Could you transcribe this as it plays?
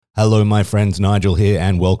Hello, my friends, Nigel here,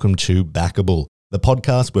 and welcome to Backable, the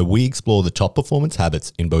podcast where we explore the top performance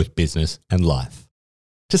habits in both business and life.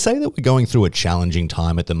 To say that we're going through a challenging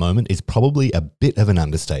time at the moment is probably a bit of an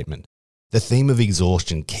understatement. The theme of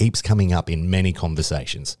exhaustion keeps coming up in many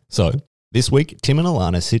conversations. So, this week, Tim and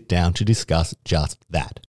Elana sit down to discuss just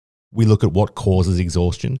that. We look at what causes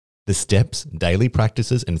exhaustion, the steps, daily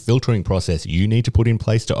practices, and filtering process you need to put in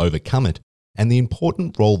place to overcome it, and the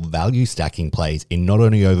important role value stacking plays in not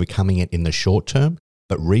only overcoming it in the short term,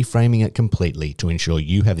 but reframing it completely to ensure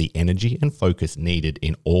you have the energy and focus needed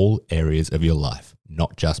in all areas of your life,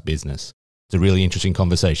 not just business. It's a really interesting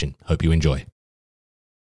conversation. Hope you enjoy.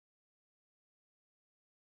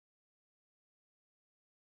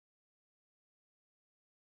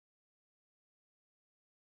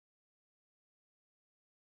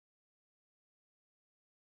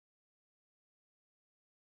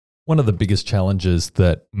 One of the biggest challenges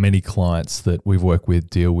that many clients that we've worked with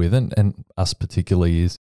deal with, and us particularly,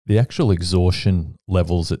 is the actual exhaustion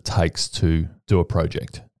levels it takes to do a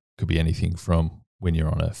project. Could be anything from when you're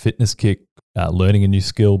on a fitness kick, learning a new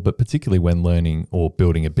skill, but particularly when learning or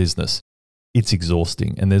building a business. It's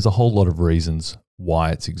exhausting, and there's a whole lot of reasons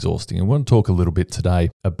why it's exhausting. And we want to talk a little bit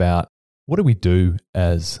today about what do we do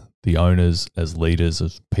as the owners, as leaders,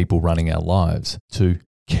 as people running our lives to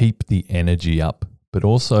keep the energy up, but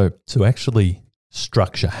also to actually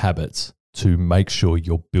structure habits to make sure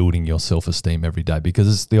you're building your self-esteem every day. Because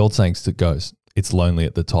it's the old saying that goes, it's lonely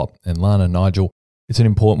at the top. And Lana, Nigel, it's an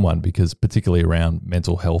important one because particularly around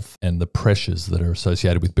mental health and the pressures that are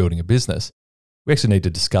associated with building a business, we actually need to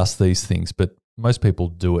discuss these things, but most people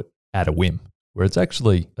do it at a whim, where it's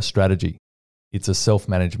actually a strategy. It's a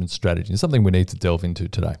self-management strategy. It's something we need to delve into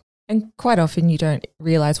today. And quite often you don't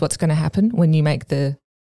realize what's going to happen when you make the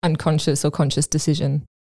unconscious or conscious decision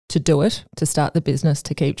to do it, to start the business,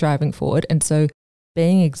 to keep driving forward. And so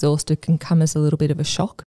being exhausted can come as a little bit of a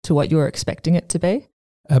shock to what you were expecting it to be.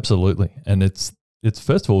 Absolutely. And it's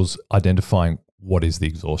first of all is identifying what is the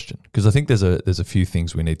exhaustion. Because I think there's a few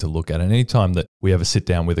things we need to look at. And anytime that we ever sit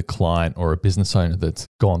down with a client or a business owner that's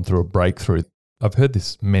gone through a breakthrough, I've heard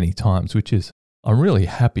this many times, which is, I'm really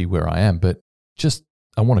happy where I am, but just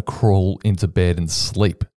I want to crawl into bed and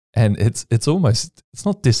sleep. And it's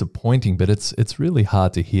not disappointing, but it's really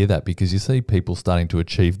hard to hear that because you see people starting to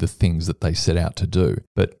achieve the things that they set out to do.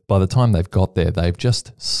 But by the time they've got there, they've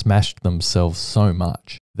just smashed themselves so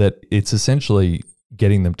much that it's essentially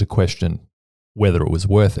getting them to question whether it was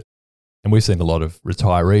worth it. And we've seen a lot of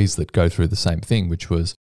retirees that go through the same thing, which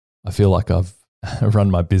was, I feel like I've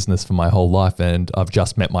run my business for my whole life and I've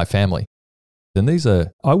just met my family. And these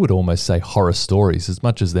are, I would almost say, horror stories. As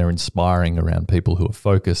much as they're inspiring around people who are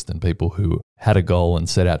focused and people who had a goal and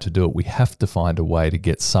set out to do it, we have to find a way to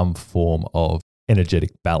get some form of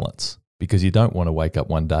energetic balance because you don't want to wake up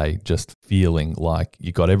one day just feeling like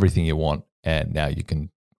you got everything you want and now you can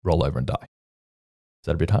roll over and die. Is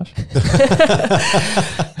that a bit harsh?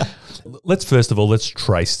 Let's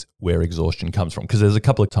trace where exhaustion comes from because there's a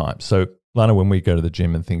couple of times. So, Lana, when we go to the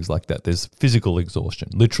gym and things like that, there's physical exhaustion.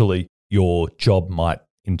 Literally, your job might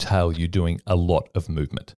entail you doing a lot of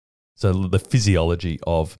movement. So the physiology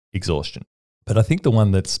of exhaustion. But I think the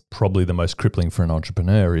one that's probably the most crippling for an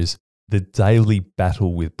entrepreneur is the daily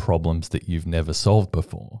battle with problems that you've never solved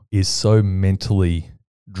before is so mentally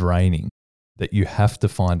draining that you have to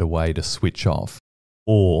find a way to switch off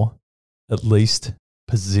or at least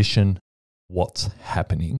position what's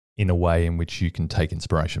happening in a way in which you can take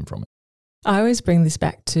inspiration from it. I always bring this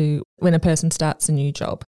back to when a person starts a new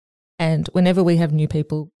job. And whenever we have new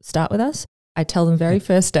people start with us, I tell them very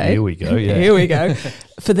first day. Here we go, yeah. Here we go.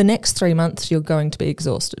 For the next 3 months, you're going to be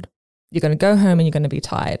exhausted. You're going to go home and you're going to be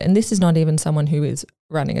tired. And this is not even someone who is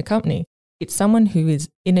running a company. It's someone who is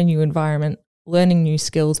in a new environment, learning new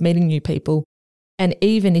skills, meeting new people. And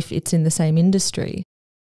even if it's in the same industry,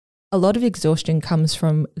 a lot of exhaustion comes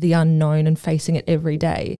from the unknown and facing it every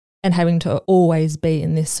day and having to always be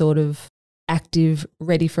in this sort of active,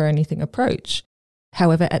 ready for anything approach.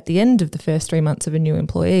 However, at the end of the first 3 months of a new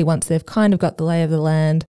employee, once they've kind of got the lay of the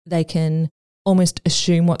land, they can almost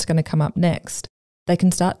assume what's going to come up next. They can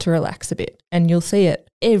start to relax a bit. And you'll see it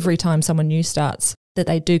every time someone new starts that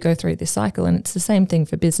they do go through this cycle. And it's the same thing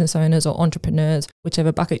for business owners or entrepreneurs,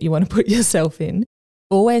 whichever bucket you want to put yourself in.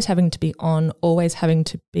 Always having to be on, always having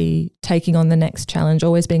to be taking on the next challenge,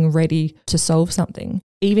 always being ready to solve something.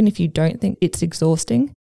 Even if you don't think it's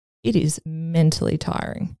exhausting, it is mentally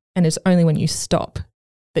tiring. And it's only when you stop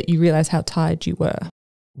that you realize how tired you were.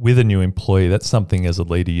 With a new employee, that's something as a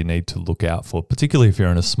leader you need to look out for, particularly if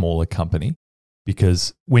you're in a smaller company,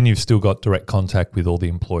 because when you've still got direct contact with all the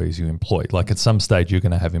employees you employ, like at some stage you're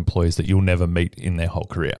going to have employees that you'll never meet in their whole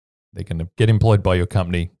career. They're going to get employed by your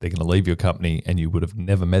company, they're going to leave your company, and you would have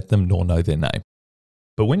never met them nor know their name.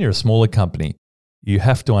 But when you're a smaller company, you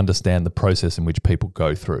have to understand the process in which people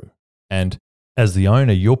go through. And as the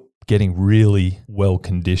owner, you're getting really well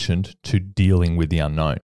conditioned to dealing with the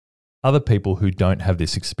unknown. Other people who don't have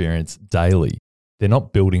this experience daily, they're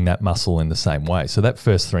not building that muscle in the same way. So that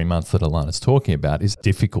first 3 months that Elana's talking about is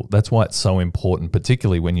difficult. That's why it's so important,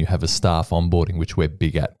 particularly when you have a staff onboarding, which we're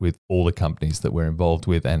big at with all the companies that we're involved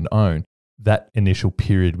with and own. That initial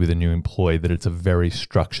period with a new employee, that it's a very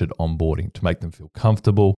structured onboarding to make them feel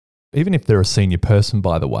comfortable, even if they're a senior person,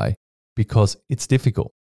 by the way, because it's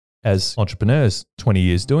difficult. As entrepreneurs, 20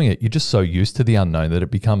 years doing it, you're just so used to the unknown that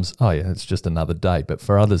it becomes, oh yeah, it's just another day. But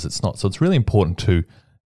for others, it's not. So it's really important to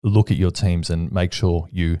look at your teams and make sure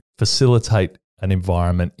you facilitate an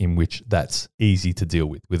environment in which that's easy to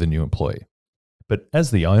deal with a new employee. But as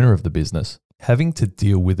the owner of the business, having to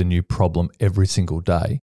deal with a new problem every single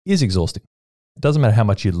day is exhausting. It doesn't matter how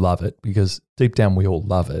much you love it, because deep down we all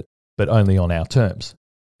love it, but only on our terms.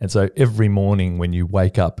 And so every morning when you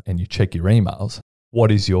wake up and you check your emails, what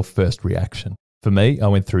is your first reaction? For me, I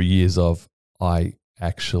went through years of, I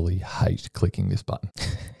actually hate clicking this button.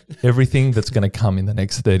 Everything that's going to come in the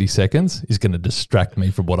next 30 seconds is going to distract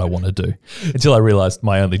me from what I want to do, until I realized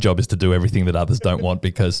my only job is to do everything that others don't want,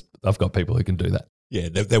 because I've got people who can do that. Yeah,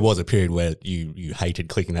 there was a period where you hated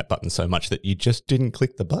clicking that button so much that you just didn't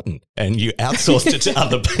click the button and you outsourced it to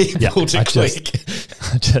other people to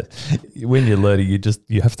click. When you're learning,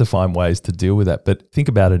 you have to find ways to deal with that. But think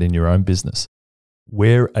about it in your own business.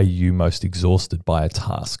 Where are you most exhausted by a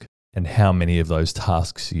task? And how many of those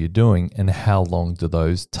tasks are you doing, and how long do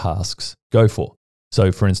those tasks go for?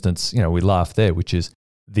 So for instance, we laugh there, which is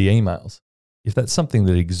the emails. If that's something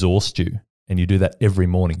that exhausts you and you do that every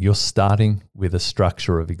morning, you're starting with a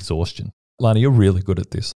structure of exhaustion. Elana, you're really good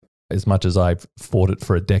at this. As much as I've fought it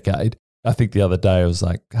for a decade, I think the other day I was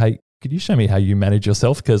like, hey, could you show me how you manage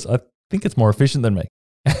yourself? Because I think it's more efficient than me.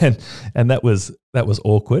 And that was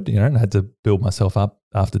awkward, and I had to build myself up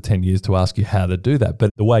after 10 years to ask you how to do that.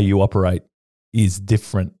 But the way you operate is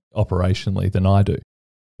different operationally than I do.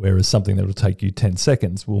 Whereas something that will take you 10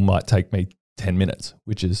 seconds might take me 10 minutes,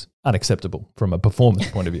 which is unacceptable from a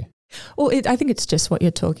performance point of view. Well, I think it's just what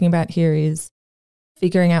you're talking about here is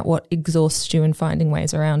figuring out what exhausts you and finding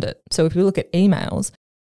ways around it. So if you look at emails,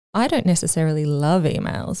 I don't necessarily love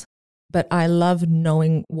emails, but I love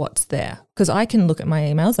knowing what's there, because I can look at my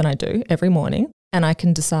emails, and I do every morning, and I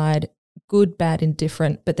can decide good, bad,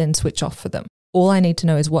 indifferent, but then switch off for them. All I need to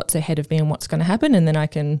know is what's ahead of me and what's going to happen, and then I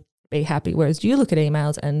can be happy. Whereas you look at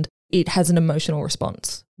emails and it has an emotional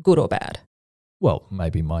response, good or bad. Well,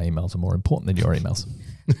 maybe my emails are more important than your emails.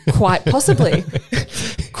 Quite possibly.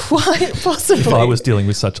 Quite possibly. If I was dealing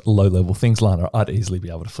with such low-level things, Lana, I'd easily be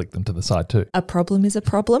able to flick them to the side too. A problem is a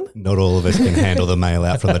problem. Not all of us can handle the mail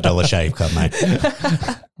out from the Dollar Shave Club, mate.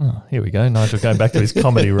 Oh, here we go. Nigel going back to his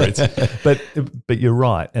comedy roots. But you're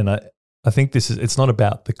right. And I think it's not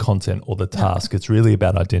about the content or the task. It's really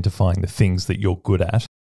about identifying the things that you're good at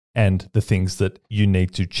and the things that you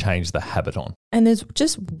need to change the habit on. And there's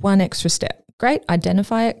just one extra step. Great,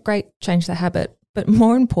 identify it. Great, change the habit. But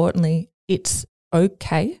more importantly, it's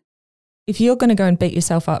okay. If you're going to go and beat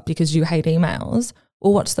yourself up because you hate emails,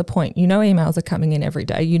 well, what's the point? Emails are coming in every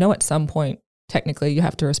day. At some point, technically, you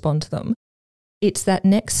have to respond to them. It's that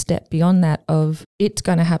next step beyond that of it's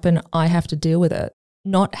going to happen, I have to deal with it.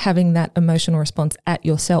 Not having that emotional response at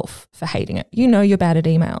yourself for hating it. You're bad at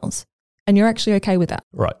emails and you're actually okay with that.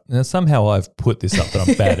 Right. Now, somehow I've put this up that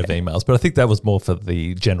I'm bad at emails, but I think that was more for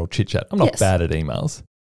the general chit chat. I'm not bad at emails.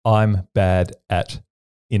 I'm bad at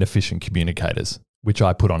inefficient communicators, which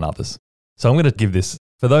I put on others. So I'm going to give this,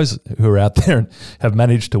 for those who are out there and have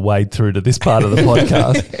managed to wade through to this part of the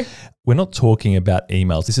podcast, we're not talking about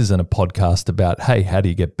emails. This isn't a podcast about, hey, how do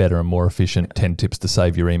you get better and more efficient, 10 tips to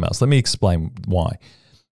save your emails. Let me explain why.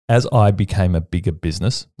 As I became a bigger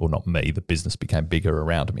business, well, not me, the business became bigger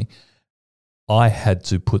around me, I had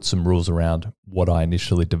to put some rules around what I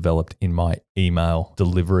initially developed in my email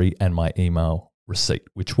delivery and my email receipt,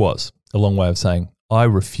 which was a long way of saying, I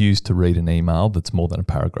refuse to read an email that's more than a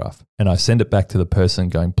paragraph. And I send it back to the person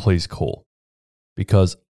going, please call,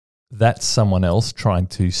 because that's someone else trying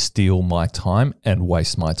to steal my time and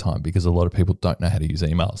waste my time, because a lot of people don't know how to use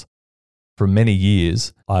emails. For many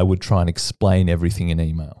years, I would try and explain everything in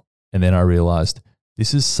email. And then I realized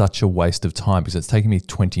this is such a waste of time because it's taking me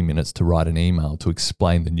 20 minutes to write an email to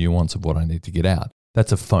explain the nuance of what I need to get out.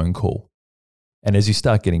 That's a phone call. And as you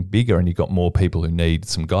start getting bigger and you've got more people who need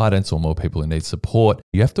some guidance or more people who need support,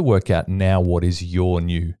 you have to work out now what is your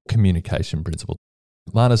new communication principle.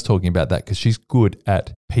 Lana's talking about that because she's good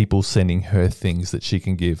at people sending her things that she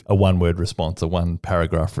can give a one-word response, a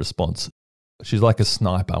one-paragraph response. She's like a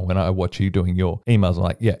sniper. When I watch you doing your emails, I'm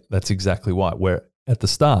like, yeah, that's exactly why. Where at the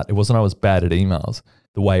start, it wasn't I was bad at emails.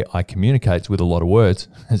 The way I communicate with a lot of words,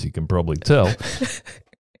 as you can probably tell.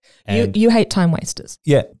 You hate time wasters.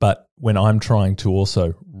 Yeah, but when I'm trying to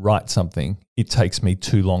also write something, it takes me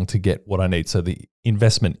too long to get what I need. So the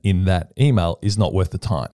investment in that email is not worth the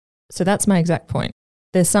time. So that's my exact point.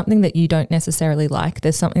 There's something that you don't necessarily like.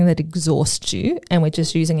 There's something that exhausts you, and we're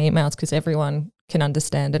just using emails because everyone can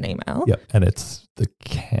understand an email. Yep, and it's the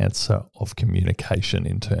cancer of communication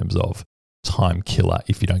in terms of time killer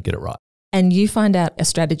if you don't get it right. And you find out a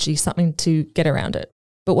strategy, something to get around it.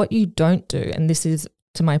 But what you don't do, and this is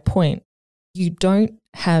to my point, you don't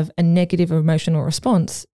have a negative emotional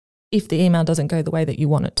response if the email doesn't go the way that you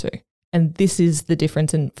want it to. And this is the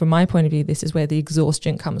difference. And from my point of view, this is where the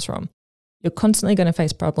exhaustion comes from. You're constantly going to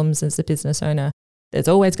face problems as a business owner. There's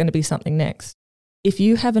always going to be something next. If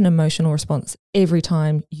you have an emotional response every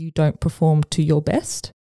time you don't perform to your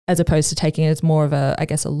best, as opposed to taking it as more of a, I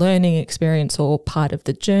guess, a learning experience or part of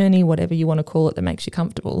the journey, whatever you want to call it that makes you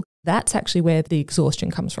comfortable, that's actually where the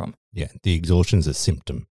exhaustion comes from. Yeah, the exhaustion's a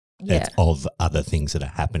symptom Yeah. of other things that are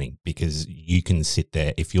happening, because you can sit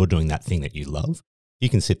there, if you're doing that thing that you love, you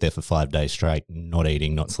can sit there for 5 days straight, not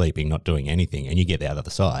eating, not sleeping, not doing anything, and you get out the other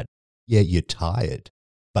side. Yeah, you're tired,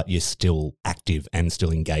 but you're still active and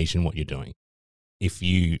still engaged in what you're doing. If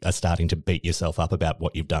you are starting to beat yourself up about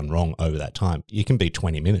what you've done wrong over that time, it can be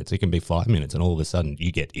 20 minutes, it can be 5 minutes, and all of a sudden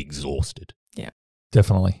you get exhausted. Yeah.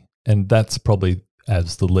 Definitely. And that's probably,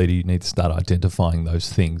 as the leader, you need to start identifying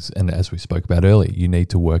those things. And as we spoke about earlier, you need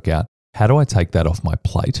to work out, how do I take that off my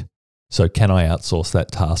plate? So can I outsource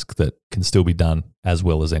that task that can still be done as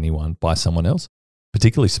well as anyone by someone else?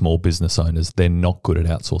 Particularly small business owners, they're not good at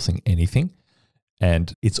outsourcing anything,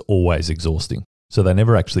 and it's always exhausting. So they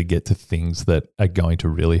never actually get to things that are going to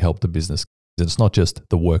really help the business. It's not just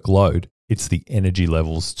the workload, it's the energy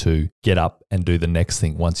levels to get up and do the next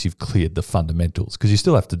thing once you've cleared the fundamentals, because you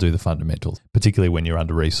still have to do the fundamentals, particularly when you're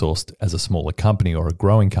under-resourced as a smaller company or a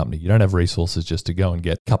growing company. You don't have resources just to go and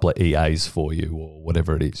get a couple of EAs for you or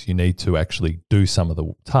whatever it is. You need to actually do some of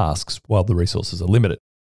the tasks while the resources are limited.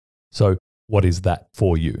 So what is that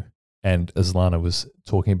for you? And as Lana was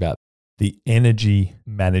talking about, the energy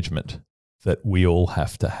management that we all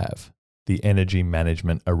have to have, the energy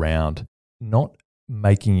management around not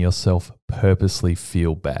making yourself purposely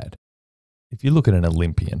feel bad. If you look at an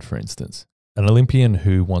Olympian, for instance, an Olympian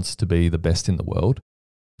who wants to be the best in the world,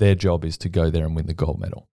 their job is to go there and win the gold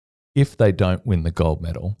medal. If they don't win the gold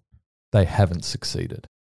medal, they haven't succeeded.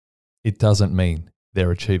 It doesn't mean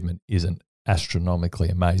their achievement isn't astronomically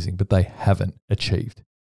amazing, but they haven't achieved.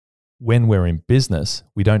 When we're in business,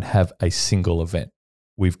 we don't have a single event.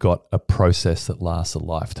 We've got a process that lasts a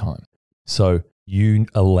lifetime. So you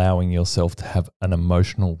allowing yourself to have an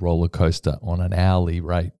emotional roller coaster on an hourly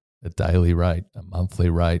rate, a daily rate, a monthly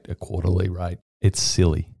rate, a quarterly rate, it's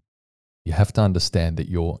silly. You have to understand that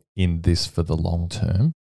you're in this for the long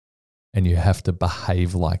term, and you have to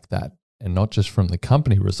behave like that, and not just from the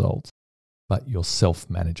company results, but your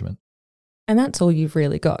self-management. And that's all you've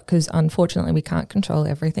really got, because unfortunately we can't control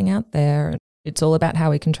everything out there. It's all about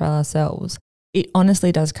how we control ourselves. It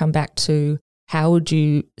honestly does come back to, how would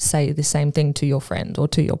you say the same thing to your friend or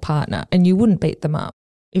to your partner? And you wouldn't beat them up.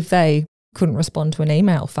 If they couldn't respond to an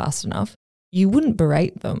email fast enough, you wouldn't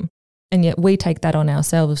berate them. And yet we take that on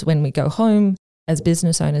ourselves when we go home as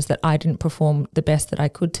business owners, that I didn't perform the best that I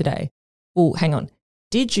could today. Well, hang on.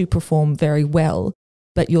 Did you perform very well,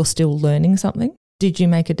 but you're still learning something? Did you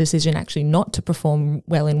make a decision actually not to perform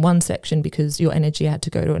well in one section because your energy had to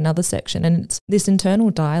go to another section? And it's this internal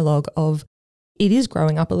dialogue of, it is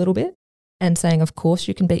growing up a little bit and saying, of course,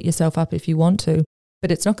 you can beat yourself up if you want to,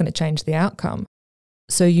 but it's not going to change the outcome.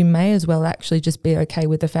 So you may as well actually just be okay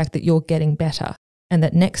with the fact that you're getting better, and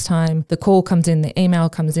that next time the call comes in, the email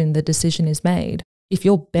comes in, the decision is made, if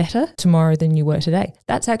you're better tomorrow than you were today.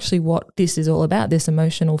 That's actually what this is all about, this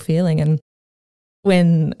emotional feeling. And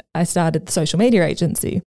when I started the social media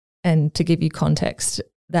agency, and to give you context,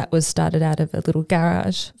 that was started out of a little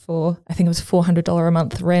garage for, I think it was $400 a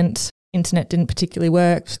month rent. Internet didn't particularly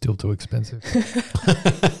work. Still too expensive.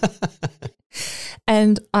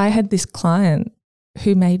 And I had this client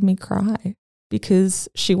who made me cry because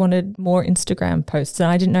she wanted more Instagram posts,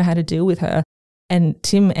 and I didn't know how to deal with her. And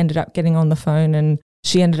Tim ended up getting on the phone, and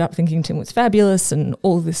she ended up thinking Tim was fabulous and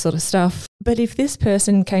all this sort of stuff. But if this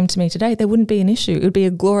person came to me today, there wouldn't be an issue. It would be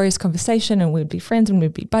a glorious conversation, and we'd be friends and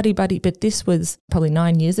we'd be buddy-buddy. But this was probably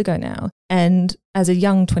 9 years ago now. And as a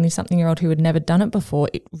young 20-something-year-old who had never done it before,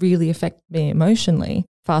 it really affected me emotionally.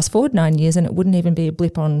 Fast forward 9 years and it wouldn't even be a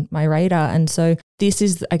blip on my radar. And so this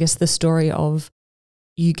is, I guess, the story of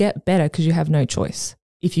you get better because you have no choice.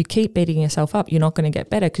 If you keep beating yourself up, you're not going to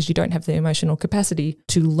get better because you don't have the emotional capacity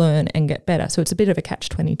to learn and get better. So it's a bit of a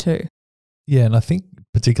catch-22. Yeah, and I think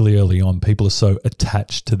particularly early on, people are so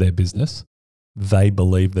attached to their business, they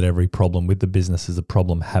believe that every problem with the business is a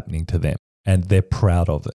problem happening to them, and they're proud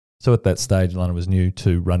of it. So at that stage, Elana was new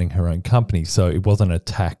to running her own company. So it wasn't an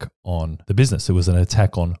attack on the business. It was an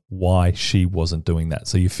attack on why she wasn't doing that.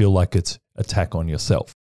 So you feel like it's attack on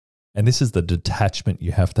yourself. And this is the detachment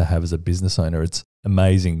you have to have as a business owner. It's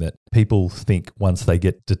amazing that people think once they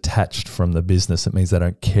get detached from the business, it means they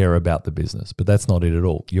don't care about the business. But that's not it at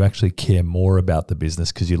all. You actually care more about the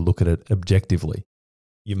business because you look at it objectively.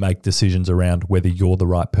 You make decisions around whether you're the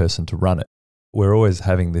right person to run it. We're always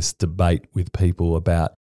having this debate with people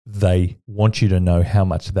about they want you to know how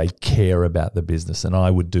much they care about the business, and I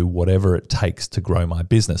would do whatever it takes to grow my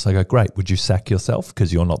business. I go, great, would you sack yourself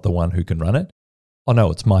because you're not the one who can run it? Oh no,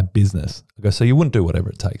 it's my business. I go, so you wouldn't do whatever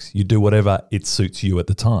it takes. You do whatever it suits you at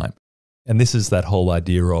the time. And this is that whole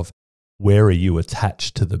idea of where are you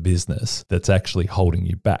attached to the business that's actually holding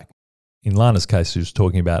you back. In Lana's case, she was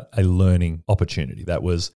talking about a learning opportunity. That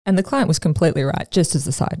was... And the client was completely right, just as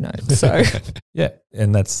a side note. So yeah,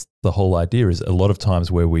 and that's the whole idea is a lot of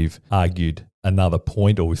times where we've argued another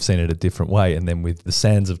point or we've seen it a different way, and then with the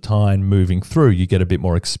sands of time moving through, you get a bit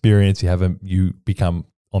more experience. You become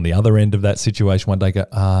on the other end of that situation one day, go,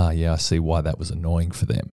 yeah, I see why that was annoying for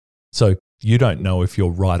them. So you don't know if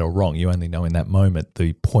you're right or wrong. You only know in that moment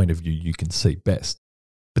the point of view you can see best.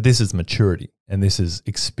 But this is maturity and this is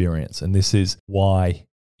experience, and this is why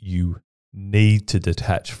you need to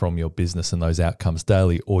detach from your business and those outcomes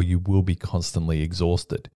daily, or you will be constantly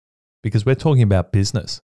exhausted. Because we're talking about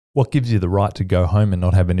business. What gives you the right to go home and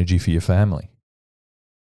not have energy for your family?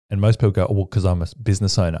 And most people go, well, because I'm a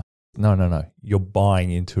business owner. No. You're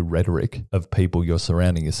buying into rhetoric of people you're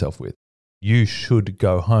surrounding yourself with. You should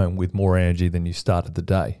go home with more energy than you started the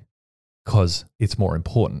day because it's more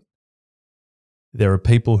important. There are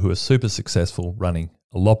people who are super successful running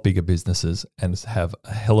a lot bigger businesses and have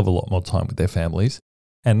a hell of a lot more time with their families,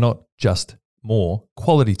 and not just more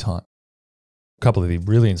quality time. A couple of the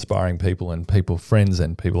really inspiring people and friends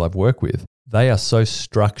and people I've worked with, they are so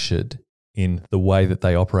structured in the way that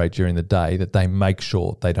they operate during the day that they make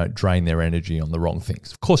sure they don't drain their energy on the wrong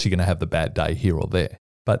things. Of course, you're going to have the bad day here or there,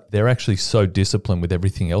 but they're actually so disciplined with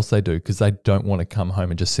everything else they do because they don't want to come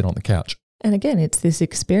home and just sit on the couch. And again, it's this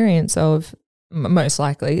experience of most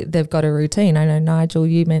likely they've got a routine. I know, Nigel,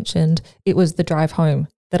 you mentioned it was the drive home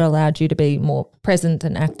that allowed you to be more present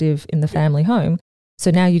and active in the family home.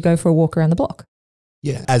 So now you go for a walk around the block.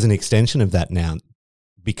 Yeah, as an extension of that now,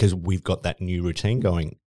 because we've got that new routine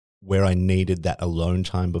going, where I needed that alone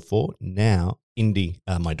time before, now Indy,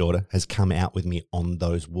 my daughter, has come out with me on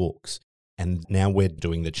those walks. And now we're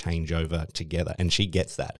doing the changeover together, and she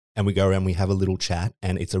gets that. And we go around, we have a little chat,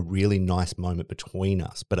 and it's a really nice moment between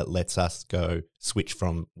us, but it lets us go switch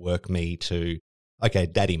from work me to, okay,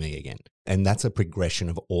 daddy me again. And that's a progression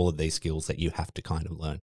of all of these skills that you have to kind of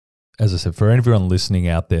learn. As I said, for everyone listening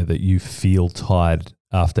out there that you feel tired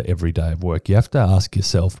after every day of work, you have to ask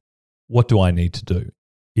yourself, what do I need to do?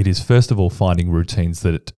 It is first of all finding routines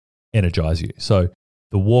that energize you. So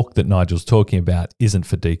the walk that Nigel's talking about isn't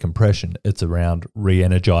for decompression. It's around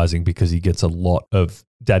re-energizing because he gets a lot of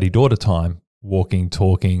daddy-daughter time, walking,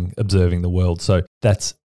 talking, observing the world. So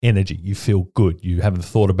that's energy. You feel good. You haven't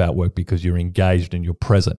thought about work because you're engaged and you're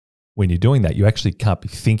present. When you're doing that, you actually can't be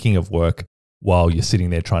thinking of work while you're sitting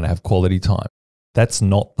there trying to have quality time. That's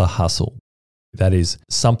not the hustle. That is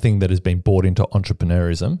something that has been brought into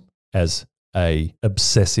entrepreneurism as a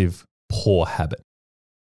obsessive, poor habit.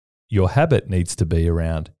 Your habit needs to be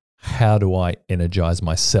around how do I energize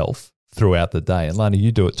myself throughout the day? And Lana,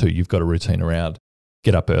 you do it too. You've got a routine around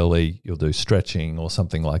get up early, you'll do stretching or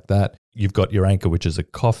something like that. You've got your anchor, which is a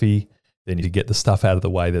coffee. Then you get the stuff out of the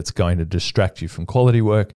way that's going to distract you from quality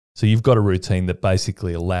work. So you've got a routine that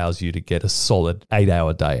basically allows you to get a solid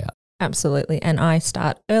 8-hour day out. Absolutely. And I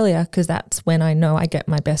start earlier because that's when I know I get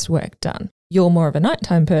my best work done. You're more of a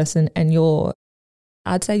nighttime person, and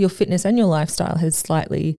I'd say your fitness and your lifestyle has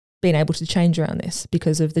slightly been able to change around this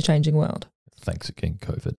because of the changing world. Thanks again,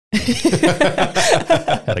 COVID.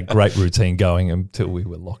 Had a great routine going until we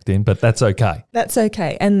were locked in, but that's okay. That's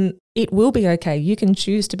okay. And it will be okay. You can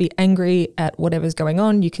choose to be angry at whatever's going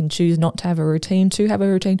on. You can choose not to have a routine, to have a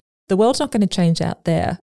routine. The world's not going to change out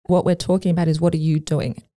there. What we're talking about is what are you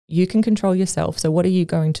doing? You can control yourself. So what are you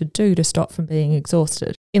going to do to stop from being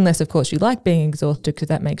exhausted? Unless, of course, you like being exhausted because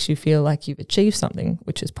that makes you feel like you've achieved something,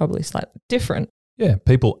 which is probably slightly different. Yeah,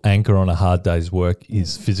 people anchor on a hard day's work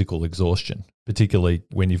is physical exhaustion, particularly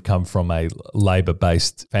when you've come from a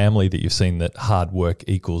labour-based family that you've seen that hard work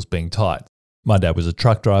equals being tired. My dad was a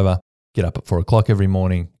truck driver, get up at 4 o'clock every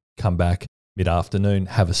morning, come back mid-afternoon,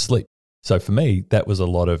 have a sleep. So for me, that was a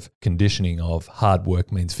lot of conditioning of hard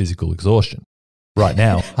work means physical exhaustion. Right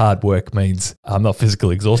now, hard work means I'm not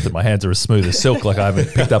physically exhausted. My hands are as smooth as silk, like I haven't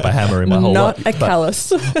picked up a hammer in my whole life. Not a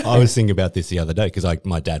callus. I was thinking about this the other day because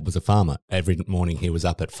my dad was a farmer. Every morning he was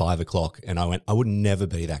up at 5 o'clock and I went, I would never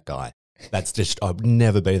be that guy. I would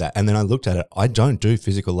never be that. And then I looked at it. I don't do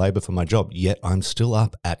physical labor for my job, yet I'm still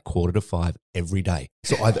up at 4:45 every day.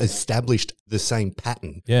 So I've established the same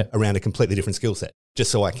pattern around a completely different skill set,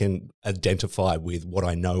 just so I can identify with what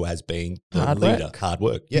I know as being the leader. Hard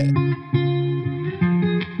work. Yeah.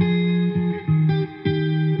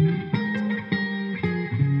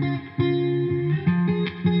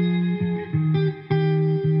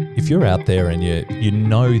 If you're out there and you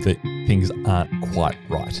know that things aren't quite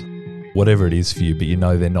right, whatever it is for you, but you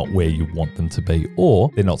know they're not where you want them to be or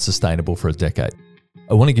they're not sustainable for a decade,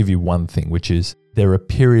 I want to give you one thing, which is there are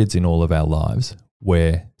periods in all of our lives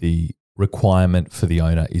where the requirement for the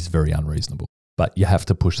owner is very unreasonable, but you have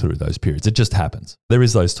to push through those periods. It just happens. There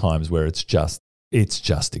is those times where it's just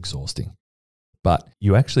exhausting, but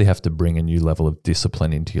you actually have to bring a new level of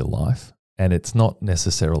discipline into your life, and it's not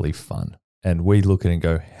necessarily fun. And we look at it and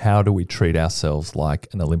go, how do we treat ourselves like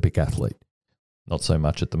an Olympic athlete? Not so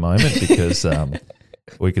much at the moment because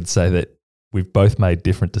we could say that we've both made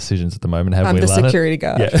different decisions at the moment, haven't we, Elana? I'm the security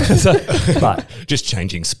guard. Yeah. But just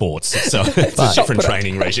changing sports. So it's a different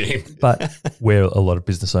training regime. But where a lot of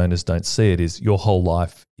business owners don't see it is your whole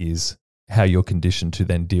life is how you're conditioned to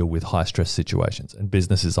then deal with high stress situations. And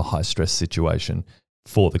business is a high stress situation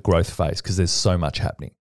for the growth phase because there's so much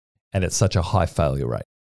happening and it's such a high failure rate.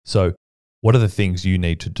 So what are the things you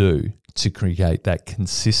need to do to create that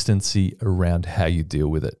consistency around how you deal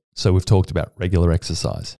with it? So we've talked about regular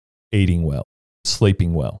exercise, eating well,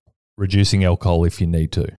 sleeping well, reducing alcohol if you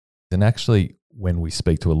need to. And actually, when we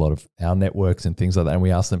speak to a lot of our networks and things like that, and we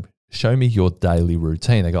ask them, show me your daily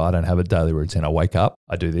routine. They go, I don't have a daily routine. I wake up,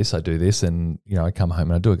 I do this, and I come home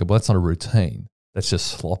and I do it. I go, well, that's not a routine. That's just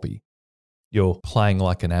sloppy. You're playing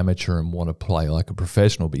like an amateur and want to play like a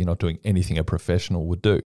professional, but you're not doing anything a professional would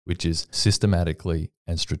do, which is systematically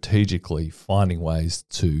and strategically finding ways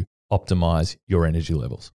to optimize your energy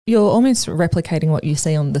levels. You're almost replicating what you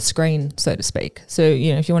see on the screen, so to speak. So,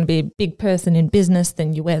 if you want to be a big person in business,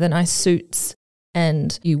 then you wear the nice suits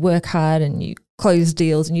and you work hard and you close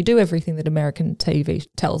deals and you do everything that American TV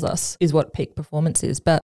tells us is what peak performance is.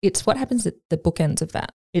 But it's what happens at the bookends of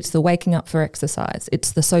that. It's the waking up for exercise.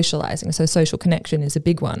 It's the socializing. So social connection is a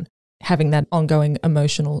big one. Having that ongoing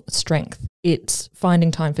emotional strength. It's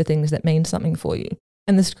finding time for things that mean something for you.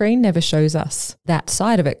 And the screen never shows us that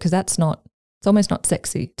side of it because it's almost not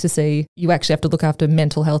sexy to see. You actually have to look after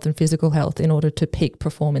mental health and physical health in order to peak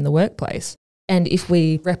perform in the workplace. And if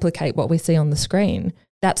we replicate what we see on the screen,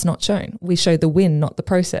 that's not shown. We show the win, not the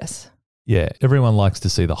process. Yeah, everyone likes to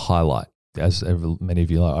see the highlight. As many of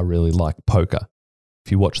you know, I really like poker.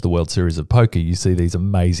 If you watch the World Series of Poker, you see these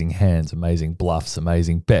amazing hands, amazing bluffs,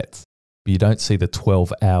 amazing bets. But you don't see the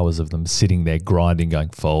 12 hours of them sitting there grinding, going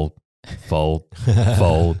fold, fold,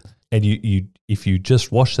 fold. And if you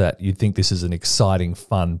just watch that, you'd think this is an exciting,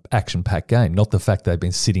 fun, action-packed game, not the fact they've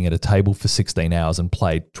been sitting at a table for 16 hours and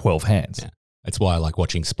played 12 hands. Yeah. That's why I like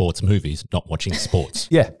watching sports movies, not watching sports.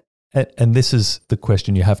 Yeah. And this is the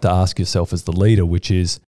question you have to ask yourself as the leader, which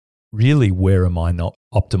is really, where am I not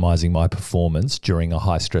optimizing my performance during a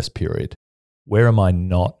high-stress period? Where am I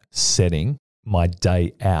not setting my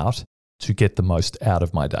day out to get the most out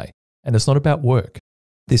of my day? And it's not about work.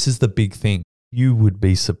 This is the big thing. You would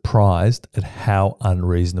be surprised at how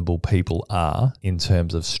unreasonable people are in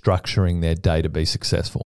terms of structuring their day to be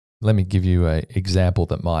successful. Let me give you an example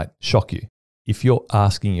that might shock you. If you're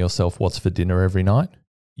asking yourself what's for dinner every night,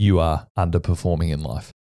 you are underperforming in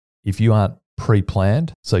life. If you aren't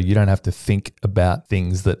pre-planned, so you don't have to think about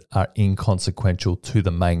things that are inconsequential to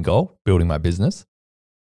the main goal, building my business.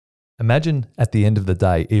 Imagine at the end of the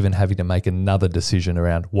day, even having to make another decision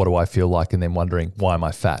around what do I feel like and then wondering, why am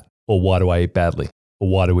I fat? Or why do I eat badly? Or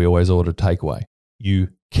why do we always order takeaway? You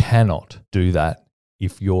cannot do that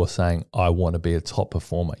if you're saying, I want to be a top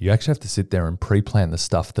performer. You actually have to sit there and pre-plan the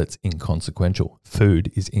stuff that's inconsequential.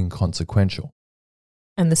 Food is inconsequential.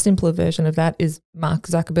 And the simpler version of that is Mark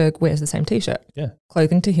Zuckerberg wears the same t-shirt. Yeah.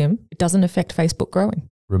 Clothing to him, it doesn't affect Facebook growing.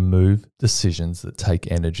 Remove decisions that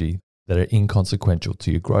take energy that are inconsequential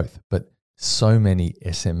to your growth. But so many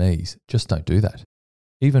SMEs just don't do that.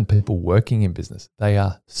 Even people working in business, they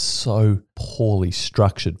are so poorly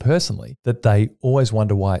structured personally that they always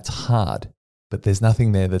wonder why it's hard, but there's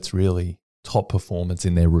nothing there that's really top performance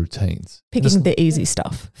in their routines. Picking the easy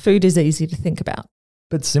stuff. Food is easy to think about.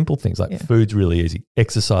 But simple things like food's really easy.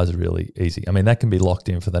 Exercise is really easy. I mean, that can be locked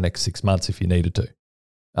in for the next 6 months if you needed to.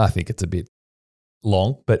 I think it's a bit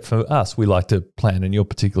long, but for us, we like to plan, and you're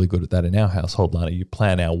particularly good at that in our household, Lana. You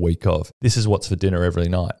plan our week of, this is what's for dinner every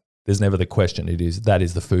night. There's never the question. That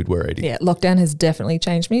is the food we're eating. Yeah, lockdown has definitely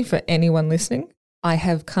changed me. For anyone listening, I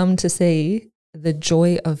have come to see the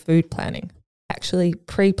joy of food planning. Actually,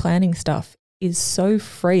 pre-planning stuff is so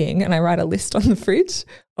freeing, and I write a list on the fridge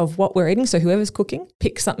of what we're eating. So whoever's cooking,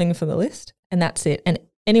 pick something from the list, and that's it. And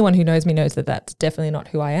anyone who knows me knows that that's definitely not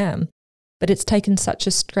who I am. But it's taken such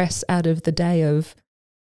a stress out of the day of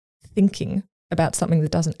thinking about something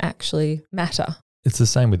that doesn't actually matter. It's the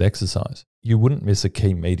same with exercise. You wouldn't miss a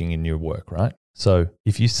key meeting in your work, right? So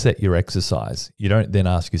if you set your exercise, you don't then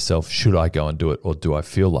ask yourself, should I go and do it or do I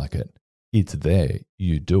feel like it? It's there,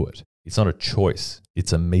 you do it. It's not a choice,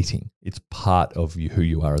 it's a meeting. It's part of who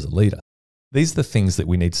you are as a leader. These are the things that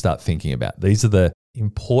we need to start thinking about. These are the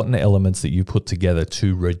important elements that you put together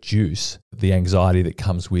to reduce the anxiety that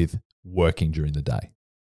comes with working during the day.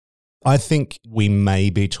 I think we may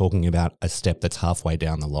be talking about a step that's halfway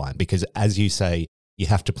down the line because, as you say, you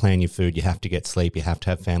have to plan your food, you have to get sleep, you have to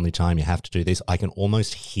have family time, you have to do this. I can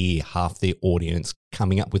almost hear half the audience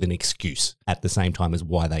coming up with an excuse at the same time as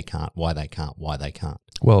why they can't.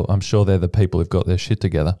 Well, I'm sure they're the people who've got their shit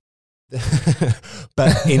together.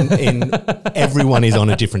 But in everyone is on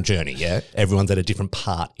a different journey, yeah? Everyone's at a different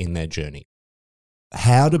part in their journey.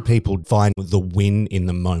 How do people find the win in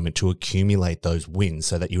the moment to accumulate those wins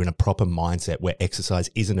so that you're in a proper mindset where exercise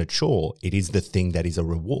isn't a chore, it is the thing that is a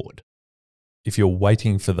reward? If you're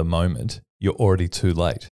waiting for the moment, you're already too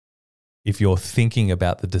late. If you're thinking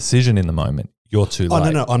about the decision in the moment, you're too late.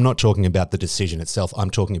 Oh, no, I'm not talking about the decision itself.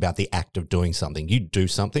 I'm talking about the act of doing something. You do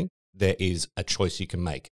something, there is a choice you can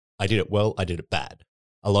make. I did it well, I did it bad.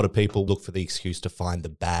 A lot of people look for the excuse to find the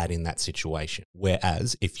bad in that situation.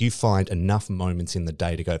 Whereas if you find enough moments in the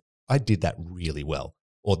day to go, I did that really well,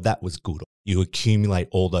 or that was good, you accumulate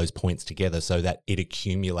all those points together so that it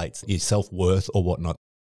accumulates your self-worth or whatnot.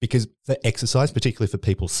 Because for exercise, particularly for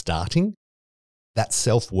people starting, that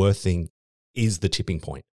self-worth thing is the tipping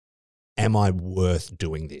point. Am I worth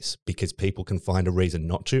doing this? Because people can find a reason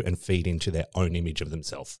not to and feed into their own image of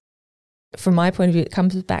themselves. From my point of view, it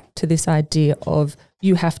comes back to this idea of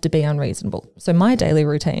you have to be unreasonable. So my daily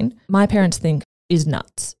routine, my parents think is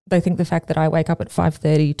nuts. They think the fact that I wake up at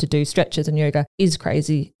 5:30 to do stretches and yoga is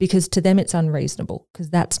crazy because to them it's unreasonable because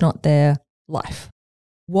that's not their life.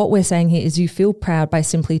 What we're saying here is you feel proud by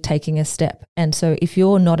simply taking a step. And so if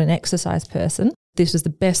you're not an exercise person, this was the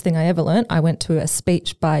best thing I ever learned. I went to a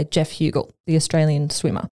speech by Jeff Hugel, the Australian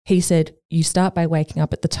swimmer. He said, you start by waking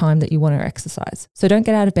up at the time that you want to exercise. So don't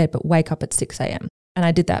get out of bed, but wake up at 6 a.m. And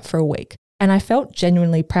I did that for a week. And I felt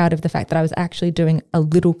genuinely proud of the fact that I was actually doing a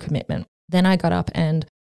little commitment. Then I got up and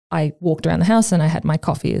I walked around the house and I had my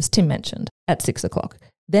coffee, as Tim mentioned, at 6 o'clock.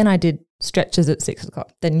 Then I did stretches at 6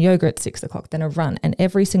 o'clock, then yoga at 6 o'clock, then a run. And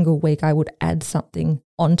every single week I would add something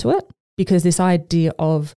onto it because this idea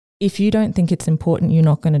of if you don't think it's important, you're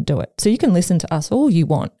not going to do it. So you can listen to us all you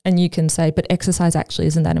want and you can say, but exercise actually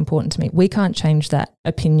isn't that important to me. We can't change that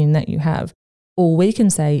opinion that you have. All we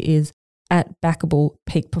can say is at Backable,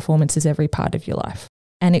 peak performance is every part of your life.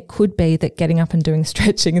 And it could be that getting up and doing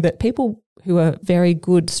stretching that people who are very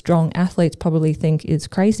good, strong athletes probably think is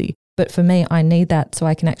crazy. But for me, I need that so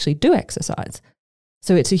I can actually do exercise.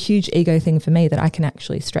 So it's a huge ego thing for me that I can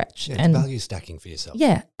actually stretch. Yeah, it's value stacking for yourself.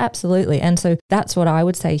 Yeah, absolutely. And so that's what I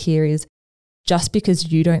would say here is just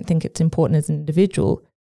because you don't think it's important as an individual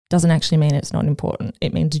doesn't actually mean it's not important.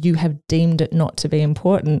 It means you have deemed it not to be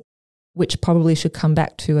important, which probably should come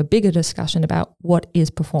back to a bigger discussion about what is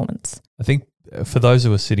performance. I think for those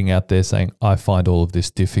who are sitting out there saying, I find all of this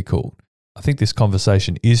difficult, I think this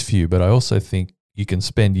conversation is for you, but I also think you can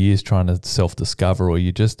spend years trying to self-discover, or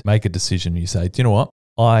you just make a decision and you say, do you know what?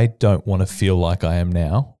 I don't want to feel like I am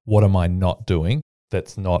now. What am I not doing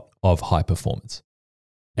that's not of high performance?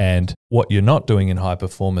 And what you're not doing in high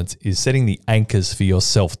performance is setting the anchors for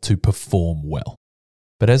yourself to perform well.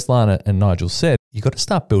 But as Lana and Nigel said, you've got to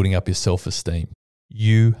start building up your self-esteem.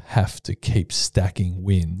 You have to keep stacking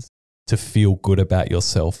wins to feel good about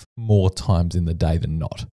yourself more times in the day than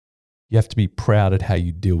not. You have to be proud at how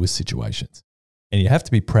you deal with situations. And you have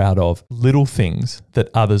to be proud of little things that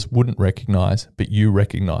others wouldn't recognize, but you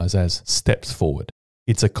recognize as steps forward.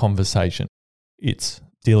 It's a conversation. It's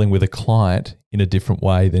dealing with a client in a different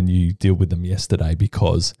way than you deal with them yesterday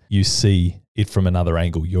because you see it from another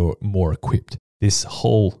angle. You're more equipped. This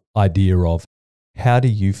whole idea of how do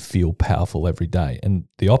you feel powerful every day? And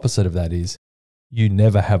the opposite of that is you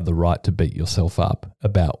never have the right to beat yourself up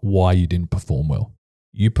about why you didn't perform well.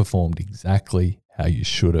 You performed exactly how you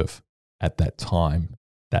should have at that time,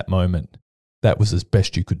 that moment. That was as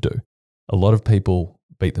best you could do. A lot of people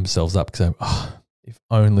beat themselves up because if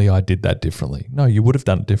only I did that differently. No, you would have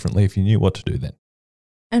done it differently if you knew what to do then.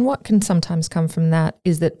 And what can sometimes come from that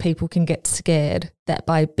is that people can get scared that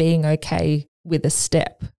by being okay with a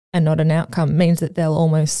step and not an outcome means that they'll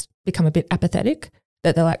almost become a bit apathetic,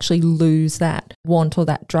 that they'll actually lose that want or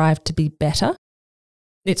that drive to be better.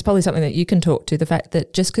 It's probably something that you can talk to, the fact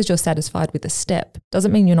that just because you're satisfied with a step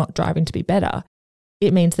doesn't mean you're not driving to be better.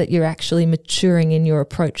 It means that you're actually maturing in your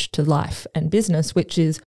approach to life and business, which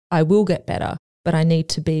is, I will get better, but I need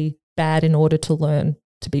to be bad in order to learn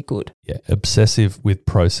to be good. Yeah, obsessive with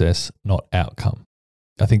process, not outcome.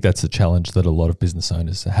 I think that's the challenge that a lot of business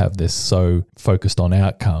owners have. They're so focused on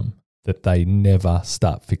outcome that they never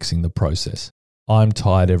start fixing the process. I'm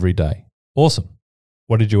tired every day. Awesome.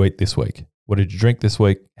 What did you eat this week? What did you drink this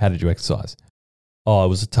week? How did you exercise? Oh, it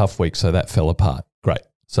was a tough week, so that fell apart. Great.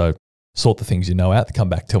 So sort the things you know out, come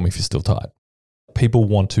back, tell me if you're still tired. People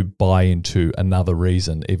want to buy into another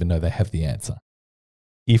reason even though they have the answer.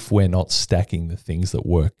 If we're not stacking the things that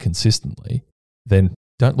work consistently, then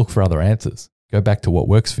don't look for other answers. Go back to what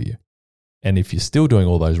works for you. And if you're still doing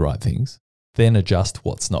all those right things, then adjust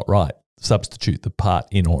what's not right. Substitute the part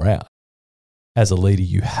in or out. As a leader,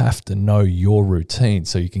 you have to know your routine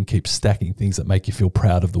so you can keep stacking things that make you feel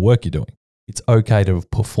proud of the work you're doing. It's okay to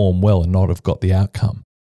perform well and not have got the outcome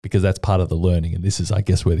because that's part of the learning. And this is, I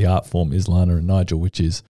guess, where the art form is, Lana and Nigel, which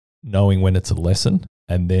is knowing when it's a lesson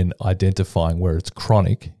and then identifying where it's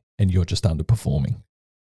chronic and you're just underperforming.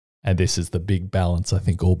 And this is the big balance I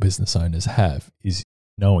think all business owners have, is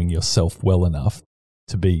knowing yourself well enough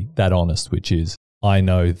to be that honest, which is, I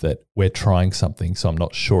know that we're trying something, so I'm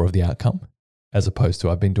not sure of the outcome, as opposed to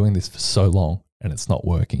I've been doing this for so long and it's not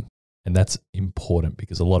working. And that's important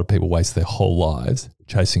because a lot of people waste their whole lives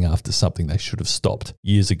chasing after something they should have stopped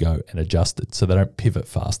years ago and adjusted, so they don't pivot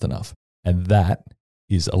fast enough. And that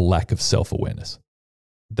is a lack of self-awareness.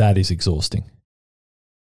 That is exhausting.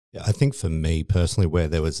 Yeah, I think for me personally, where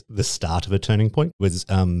there was the start of a turning point was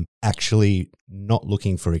actually not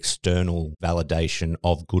looking for external validation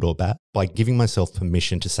of good or bad. By giving myself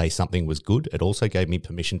permission to say something was good, it also gave me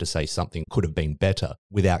permission to say something could have been better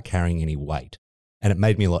without carrying any weight. And it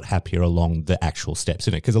made me a lot happier along the actual steps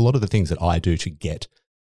in it. Because a lot of the things that I do to get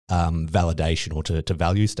validation or to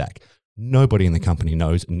value stack, nobody in the company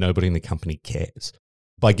knows, nobody in the company cares.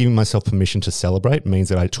 By giving myself permission to celebrate means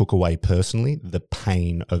that I took away personally the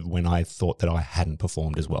pain of when I thought that I hadn't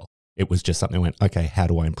performed as well. It was just something I went, okay, how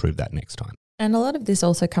do I improve that next time? And a lot of this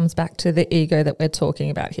also comes back to the ego that we're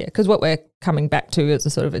talking about here, because what we're coming back to as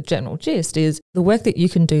a sort of a general gist is the work that you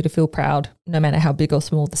can do to feel proud, no matter how big or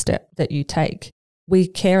small the step that you take. We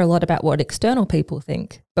care a lot about what external people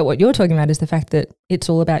think, but what you're talking about is the fact that it's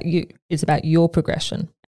all about you. It's about your progression.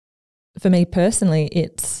 For me personally,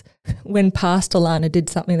 it's when past Elana did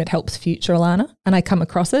something that helps future Elana and I come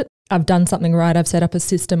across it, I've done something right, I've set up a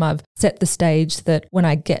system, I've set the stage that when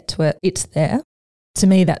I get to it, it's there. To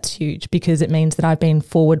me, that's huge because it means that I've been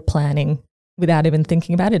forward planning without even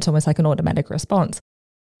thinking about it. It's almost like an automatic response.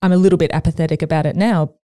 I'm a little bit apathetic about it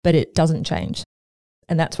now, but it doesn't change.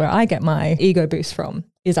 And that's where I get my ego boost from,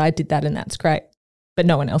 is I did that and that's great, but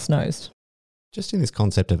no one else knows. Just in this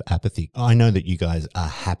concept of apathy, I know that you guys are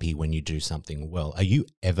happy when you do something well. Are you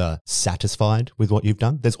ever satisfied with what you've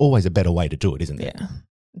done? There's always a better way to do it, isn't there? Yeah,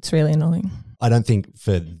 it's really annoying. I don't think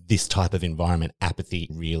for this type of environment, apathy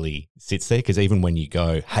really sits there because even when you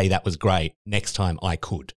go, hey, that was great, next time I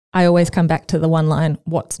could. I always come back to the one line,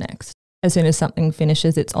 what's next? As soon as something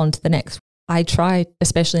finishes, it's on to the next. I try,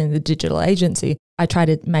 especially in the digital agency, I try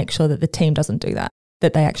to make sure that the team doesn't do that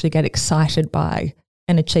they actually get excited by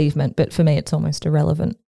an achievement. But for me, it's almost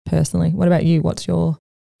irrelevant personally. What about you? What's your...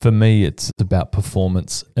 For me, it's about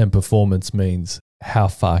performance, and performance means how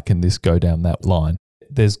far can this go down that line?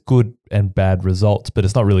 There's good and bad results, but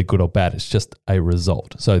it's not really good or bad. It's just a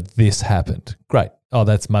result. So this happened. Great. Oh,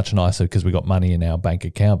 that's much nicer because we got money in our bank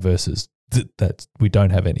account versus that we don't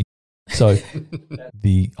have any. So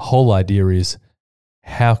the whole idea is,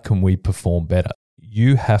 how can we perform better?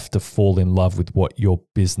 You have to fall in love with what your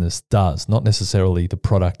business does, not necessarily the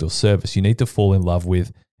product or service. You need to fall in love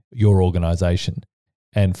with your organization.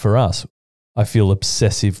 And for us, I feel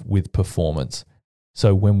obsessive with performance.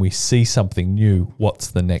 So when we see something new,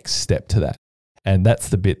 what's the next step to that? And that's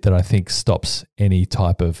the bit that I think stops any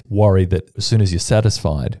type of worry that as soon as you're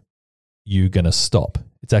satisfied, you're going to stop.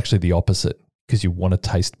 It's actually the opposite because you want to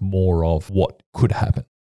taste more of what could happen.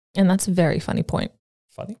 And that's a very funny point.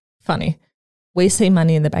 Funny. We see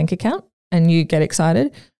money in the bank account and you get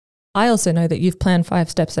excited. I also know that you've planned 5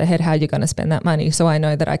 steps ahead how you're going to spend that money. So I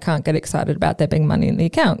know that I can't get excited about there being money in the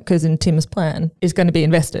account because in Tim's plan is going to be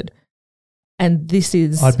invested. And this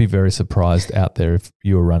is... I'd be very surprised out there if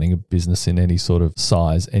you were running a business in any sort of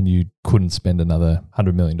size and you couldn't spend another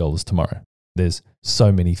 $100 million tomorrow. There's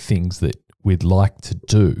so many things that we'd like to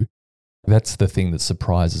do. That's the thing that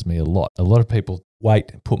surprises me a lot. A lot of people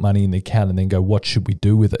wait, put money in the account and then go, what should we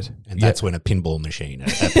do with it? And that's when a pinball machine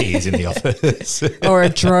appears in the office. Or a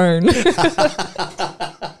drone.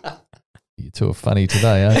 You two are funny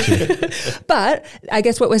today, aren't you? But I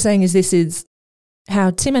guess what we're saying is this is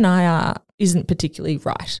how Tim and I are isn't particularly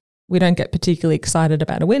right. We don't get particularly excited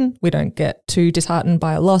about a win. We don't get too disheartened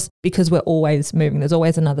by a loss because we're always moving. There's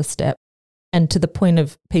always another step. And to the point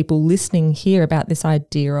of people listening here about this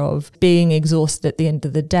idea of being exhausted at the end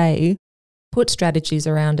of the day, put strategies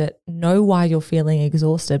around it, know why you're feeling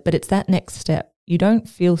exhausted, but it's that next step. You don't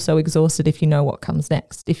feel so exhausted if you know what comes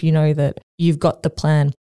next, if you know that you've got the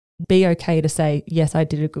plan. Be okay to say, yes, I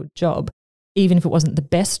did a good job. Even if it wasn't the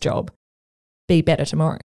best job, be better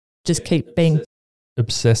tomorrow. Just keep being...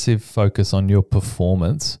 Obsessive focus on your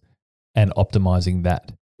performance and optimizing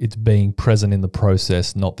that. It's being present in the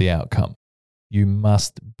process, not the outcome. You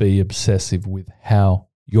must be obsessive with how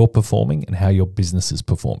you're performing and how your business is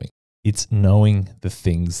performing. It's knowing the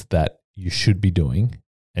things that you should be doing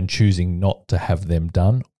and choosing not to have them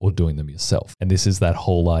done or doing them yourself. And this is that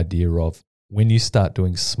whole idea of when you start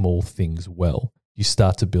doing small things well, you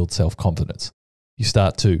start to build self-confidence. You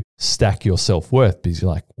start to stack your self-worth because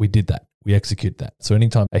you're like, we did that. We execute that. So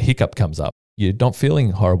anytime a hiccup comes up, you're not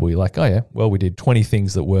feeling horrible. You're like, oh yeah, well, we did 20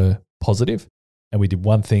 things that were positive and we did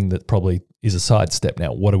one thing that probably is a sidestep.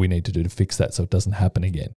 Now, what do we need to do to fix that so it doesn't happen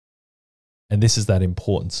again? And this is that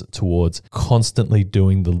importance towards constantly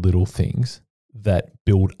doing the little things that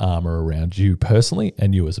build armor around you personally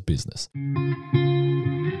and you as a business.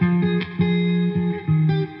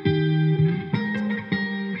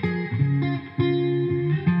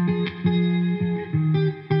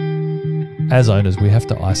 As owners, we have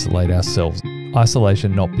to isolate ourselves.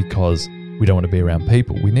 Isolation not because we don't want to be around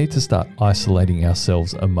people. We need to start isolating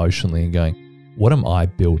ourselves emotionally and going, what am I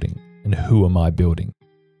building and who am I building?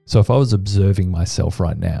 So if I was observing myself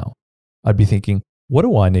right now, I'd be thinking, what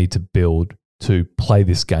do I need to build to play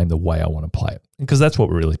this game the way I want to play it? Because that's what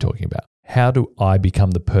we're really talking about. How do I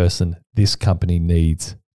become the person this company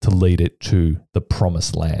needs to lead it to the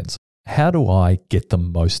promised lands? How do I get the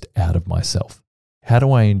most out of myself? How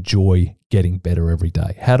do I enjoy getting better every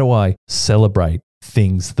day? How do I celebrate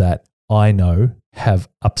things that I know have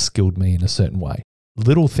upskilled me in a certain way?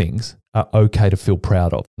 Little things are okay to feel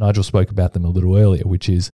proud of. Nigel spoke about them a little earlier, which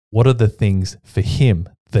is what are the things for him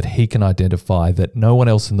that he can identify that no one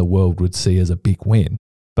else in the world would see as a big win,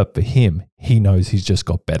 but for him, he knows he's just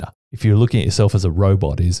got better. If you're looking at yourself as a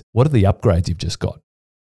robot, is what are the upgrades you've just got?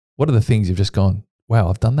 What are the things you've just gone, wow,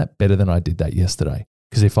 I've done that better than I did that yesterday.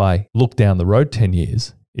 Because if I look down the road 10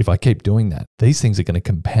 years, if I keep doing that, these things are going to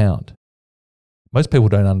compound. Most people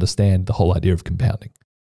don't understand the whole idea of compounding,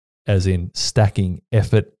 as in stacking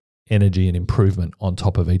effort, energy, and improvement on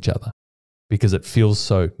top of each other, because it feels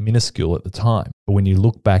so minuscule at the time. But when you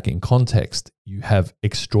look back in context, you have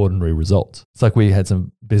extraordinary results. It's like we had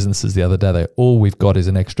some businesses the other day that all we've got is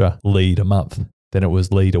an extra lead a month. Then it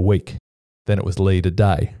was lead a week. Then it was lead a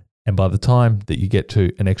day. And by the time that you get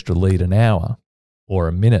to an extra lead an hour or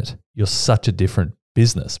a minute, you're such a different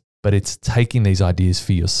business. But it's taking these ideas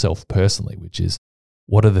for yourself personally, which is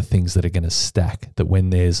what are the things that are going to stack, that when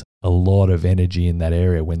there's a lot of energy in that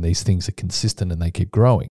area, when these things are consistent and they keep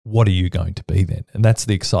growing, what are you going to be then? And that's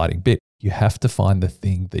the exciting bit. You have to find the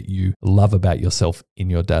thing that you love about yourself in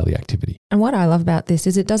your daily activity. And what I love about this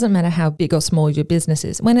is it doesn't matter how big or small your business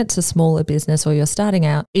is. When it's a smaller business or you're starting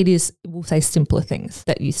out, it is, we'll say, simpler things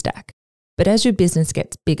that you stack. But as your business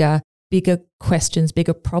gets bigger questions,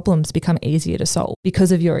 bigger problems become easier to solve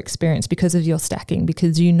because of your experience, because of your stacking,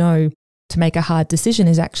 because you know to make a hard decision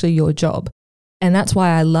is actually your job. And that's why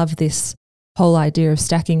I love this whole idea of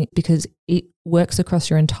stacking, because it works across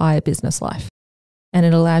your entire business life and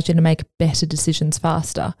it allows you to make better decisions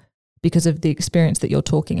faster because of the experience that you're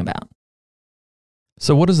talking about.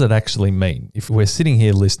 So what does it actually mean? If we're sitting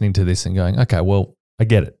here listening to this and going, okay, well, I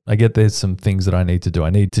get it. I get there's some things that I need to do. I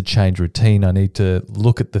need to change routine. I need to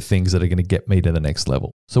look at the things that are going to get me to the next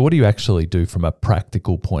level. So what do you actually do from a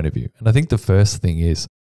practical point of view? And I think the first thing is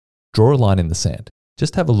draw a line in the sand.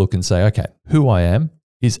 just have a look and say, okay, who I am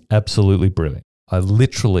is absolutely brilliant. I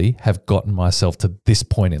literally have gotten myself to this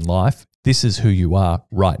point in life. This is who you are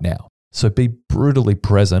right now. So be brutally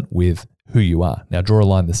present with who you are. Now draw a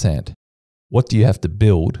line in the sand. What do you have to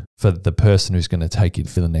build for the person who's going to take you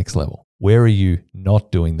to the next level? Where are you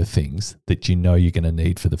not doing the things that you know you're going to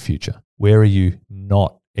need for the future? Where are you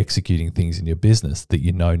not executing things in your business that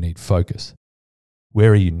you know need focus?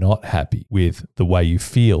 Where are you not happy with the way you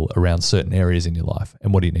feel around certain areas in your life?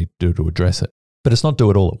 And what do you need to do to address it? But it's not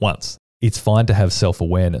do it all at once. It's fine to have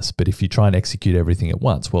self-awareness, but if you try and execute everything at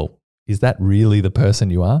once, well, is that really the person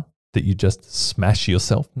you are? That you just smash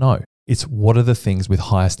yourself? No. It's what are the things with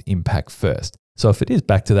highest impact first. So if it is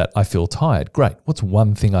back to that, I feel tired, great. What's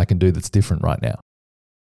one thing I can do that's different right now?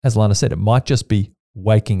 As Elana said, it might just be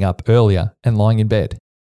waking up earlier and lying in bed,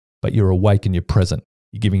 but you're awake and you're present.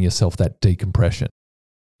 You're giving yourself that decompression.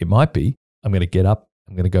 It might be, I'm going to get up,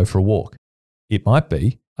 I'm going to go for a walk. It might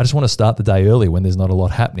be, I just want to start the day early when there's not a lot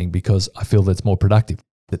happening because I feel that's more productive.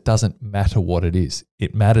 That doesn't matter what it is.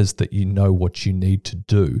 It matters that you know what you need to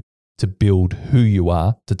do to build who you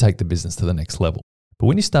are to take the business to the next level. But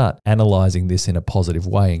when you start analyzing this in a positive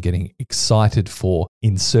way and getting excited for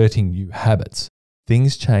inserting new habits,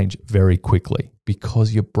 things change very quickly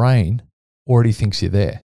because your brain already thinks you're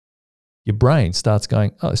there. Your brain starts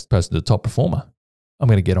going, oh, this person's a top performer. I'm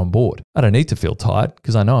going to get on board. I don't need to feel tired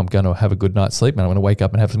because I know I'm going to have a good night's sleep and I'm going to wake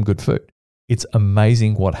up and have some good food. It's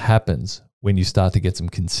amazing what happens when you start to get some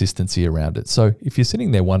consistency around it. So if you're sitting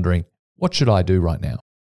there wondering, what should I do right now?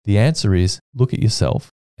 The answer is look at yourself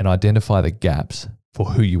and identify the gaps for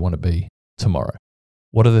who you want to be tomorrow.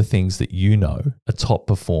 What are the things that you know a top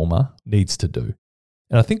performer needs to do?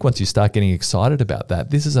 And I think once you start getting excited about that,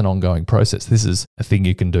 this is an ongoing process. This is a thing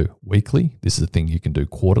you can do weekly. This is a thing you can do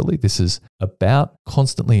quarterly. This is about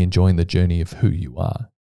constantly enjoying the journey of who you are.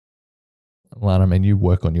 Elana, I mean, you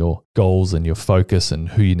work on your goals and your focus and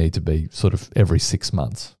who you need to be sort of every 6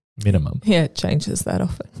 months minimum. Yeah, it changes that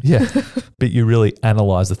often. Yeah, but you really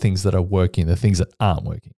analyze the things that are working, the things that aren't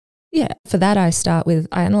working. Yeah, for that I start with,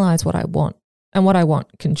 I analyze what I want, and what I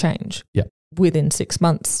want can change. Yeah. Within 6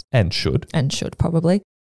 months. And should Probably.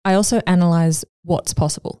 I also analyze what's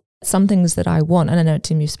possible. Some things that I want, and I know,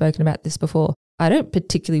 Tim, you've spoken about this before, I don't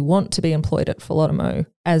particularly want to be employed at Philotimo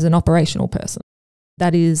as an operational person.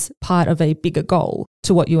 That is part of a bigger goal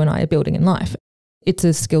to what you and I are building in life. It's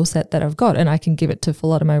a skill set that I've got and I can give it to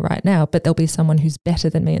Philotimo right now, but there'll be someone who's better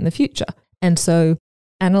than me in the future. And so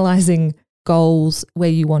analyzing goals where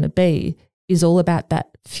you want to be is all about that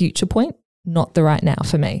future point, not the right now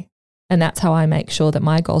for me. And that's how I make sure that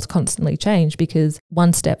my goals constantly change, because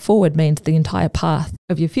one step forward means the entire path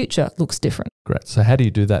of your future looks different. Great. So how do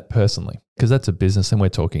you do that personally? Because that's a business, and we're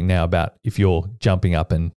talking now about if you're jumping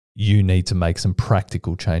up and you need to make some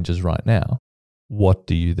practical changes right now, what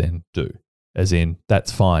do you then do? As in,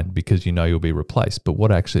 that's fine because you know you'll be replaced, but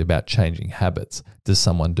what actually about changing habits does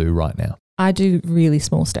someone do right now? I do really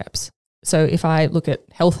small steps. So if I look at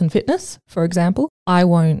health and fitness, for example, I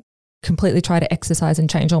won't completely try to exercise and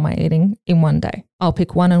change all my eating in one day. I'll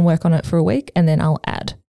pick one and work on it for a week, and then I'll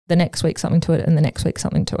add the next week something to it and the next week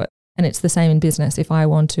something to it. And it's the same in business. If I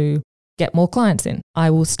want to get more clients in, I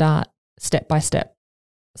will start step by step.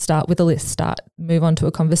 Start with a list, move on to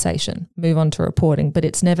a conversation, move on to reporting, but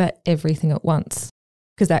it's never everything at once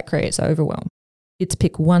because that creates overwhelm. It's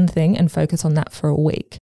pick one thing and focus on that for a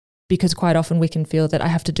week, because quite often we can feel that I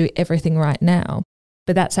have to do everything right now,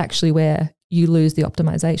 but that's actually where you lose the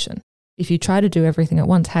optimization. If you try to do everything at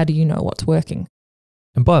once, how do you know what's working?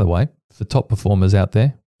 And by the way, for top performers out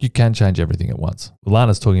there, you can change everything at once.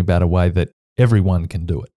 Elana's talking about a way that everyone can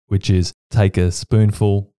do it, which is take a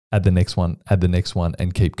spoonful, add the next one,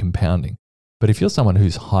 and keep compounding. But if you're someone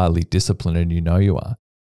who's highly disciplined and you know you are,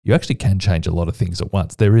 you actually can change a lot of things at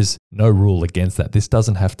once. There is no rule against that. This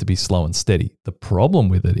doesn't have to be slow and steady. The problem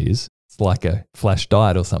with it is it's like a flash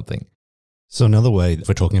diet or something. So another way, if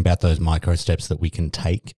we're talking about those micro steps that we can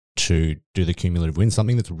take to do the cumulative win,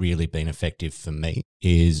 something that's really been effective for me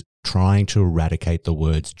is trying to eradicate the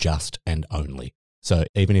words just and only. So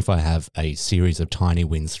even if I have a series of tiny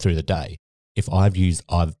wins through the day, if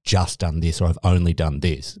I've just done this or I've only done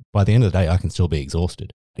this, by the end of the day, I can still be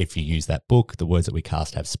exhausted. If you use that book, the words that we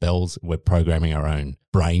cast have spells. We're programming our own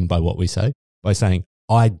brain by what we say. By saying,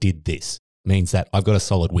 I did this, means that I've got a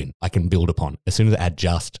solid win I can build upon. As soon as I add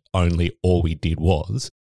just, only, all we did was,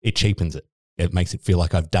 it cheapens it. It makes it feel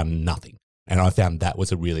like I've done nothing. And I found that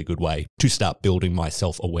was a really good way to start building my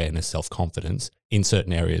self-awareness, self-confidence in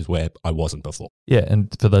certain areas where I wasn't before. Yeah,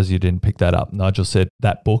 and for those of you who didn't pick that up, Nigel said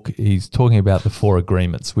that book, he's talking about the 4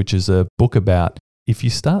 Agreements, which is a book about if you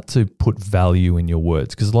start to put value in your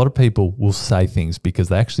words, because a lot of people will say things because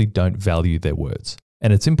they actually don't value their words.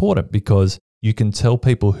 And it's important because you can tell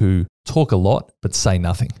people who talk a lot but say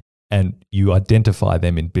nothing, and you identify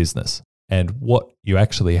them in business. And what you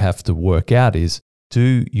actually have to work out is,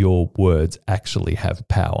 do your words actually have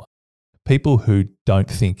power? People who don't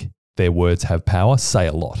think their words have power say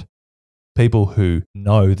a lot. People who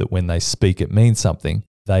know that when they speak it means something,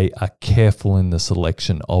 they are careful in the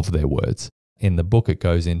selection of their words. In the book, it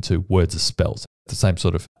goes into words as spells. The same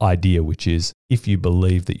sort of idea, which is if you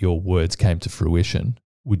believe that your words came to fruition,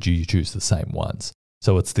 would you choose the same ones?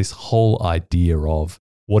 So it's this whole idea of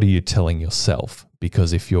what are you telling yourself?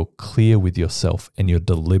 Because if you're clear with yourself and you're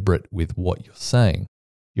deliberate with what you're saying,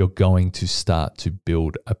 you're going to start to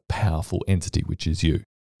build a powerful entity, which is you.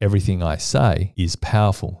 Everything I say is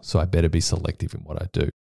powerful, so I better be selective in what I do.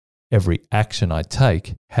 Every action I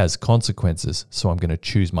take has consequences, so I'm going to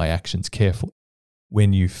choose my actions carefully.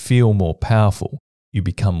 When you feel more powerful, you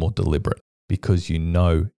become more deliberate because you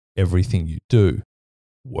know everything you do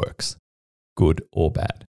works, good or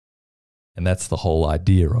bad. And that's the whole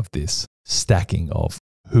idea of this stacking of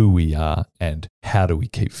who we are and how do we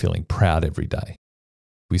keep feeling proud every day.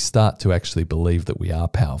 We start to actually believe that we are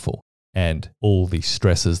powerful, and all the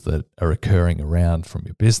stresses that are occurring around from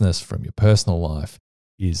your business, from your personal life,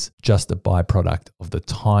 is just a byproduct of the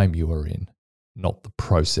time you are in, not the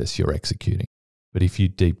process you're executing. But if you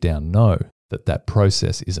deep down know that that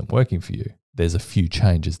process isn't working for you, there's a few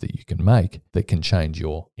changes that you can make that can change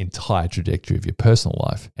your entire trajectory of your personal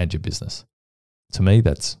life and your business. To me,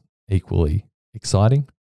 that's equally exciting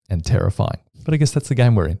and terrifying. But I guess that's the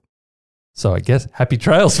game we're in. So I guess happy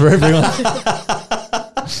trails for everyone.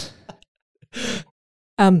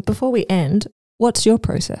 Before we end, what's your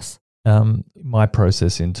process? My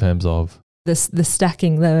process in terms of The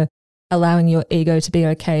stacking, the allowing your ego to be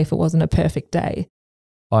okay if it wasn't a perfect day.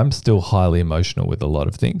 I'm still highly emotional with a lot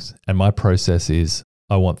of things. And my process is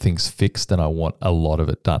I want things fixed and I want a lot of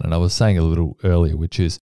it done. And I was saying a little earlier, which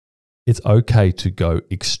is it's okay to go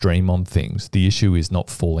extreme on things. The issue is not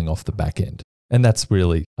falling off the back end. And that's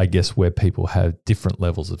really, I guess, where people have different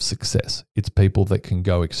levels of success. It's people that can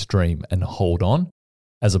go extreme and hold on,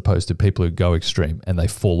 as opposed to people who go extreme and they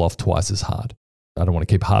fall off twice as hard. I don't want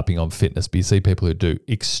to keep harping on fitness, but you see people who do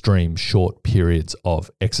extreme short periods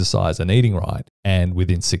of exercise and eating right, and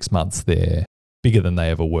within 6 months, they're bigger than they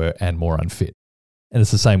ever were and more unfit. And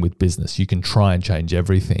it's the same with business. You can try and change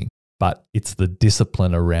everything, but it's the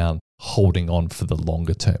discipline around holding on for the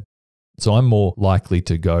longer term. So I'm more likely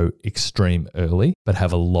to go extreme early, but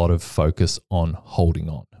have a lot of focus on holding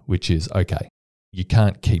on, which is, okay, you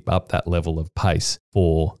can't keep up that level of pace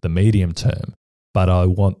for the medium term, but I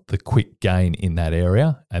want the quick gain in that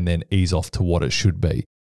area and then ease off to what it should be.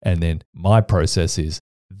 And then my process is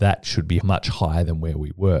that should be much higher than where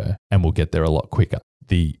we were, and we'll get there a lot quicker.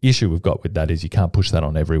 The issue we've got with that is you can't push that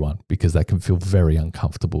on everyone because that can feel very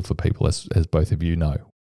uncomfortable for people, as both of you know.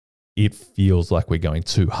 It feels like we're going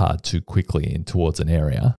too hard too quickly in towards an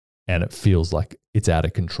area, and it feels like it's out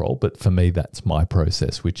of control. But for me, that's my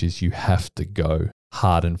process, which is you have to go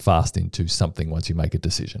hard and fast into something once you make a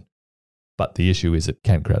decision. But the issue is it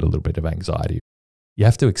can create a little bit of anxiety. You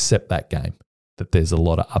have to accept that game, that there's a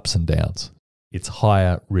lot of ups and downs. It's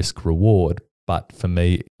higher risk reward, but for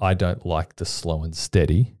me, I don't like the slow and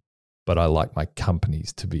steady, but I like my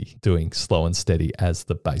companies to be doing slow and steady as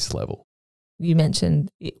the base level. You mentioned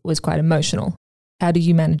it was quite emotional. How do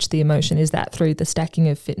you manage the emotion? Is that through the stacking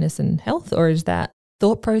of fitness and health, or is that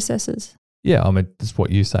thought processes? Yeah, I mean, that's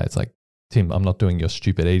what you say. It's like, Tim, I'm not doing your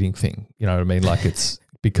stupid eating thing. You know what I mean? Like it's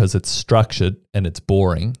because it's structured and it's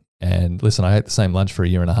boring. And listen, I ate the same lunch for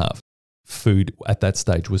 1.5 years. Food at that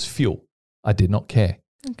stage was fuel. I did not care.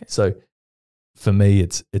 Okay. So for me,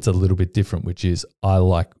 it's a little bit different, which is I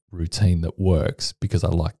like routine that works because I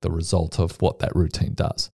like the result of what that routine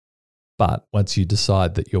does. But once you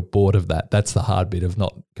decide that you're bored of that, that's the hard bit of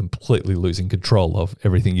not completely losing control of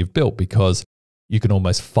everything you've built, because you can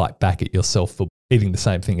almost fight back at yourself for eating the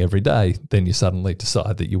same thing every day. Then you suddenly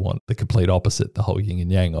decide that you want the complete opposite, the whole yin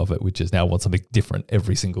and yang of it, which is now want something different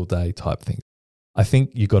every single day type thing. I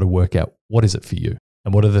think you've got to work out what is it for you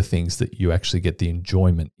and what are the things that you actually get the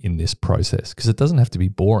enjoyment in this process, because it doesn't have to be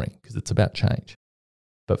boring because it's about change.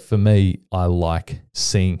 But for me, I like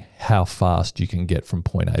seeing how fast you can get from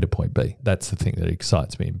point A to point B. That's the thing that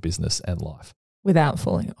excites me in business and life. Without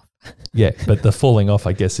falling off. Yeah, but the falling off,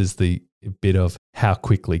 I guess, is the bit of how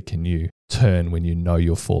quickly can you turn when you know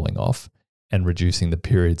you're falling off, and reducing the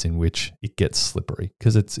periods in which it gets slippery,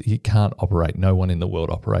 because you can't operate. No one in the world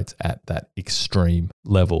operates at that extreme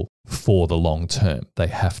level for the long term. They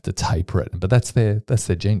have to taper it. But that's their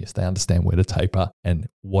genius. They understand where to taper and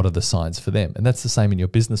what are the signs for them. And that's the same in your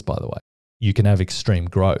business, by the way. You can have extreme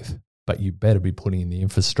growth, but you better be putting in the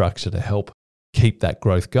infrastructure to help keep that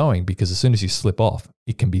growth going, because as soon as you slip off,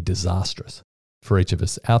 it can be disastrous. For each of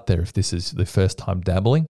us out there, if this is the first time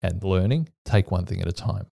dabbling and learning, take one thing at a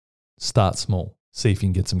time. Start small. See if you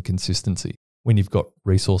can get some consistency. When you've got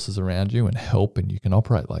resources around you and help and you can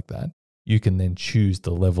operate like that, you can then choose the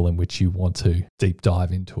level in which you want to deep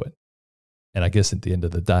dive into it. And I guess at the end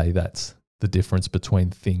of the day, that's the difference between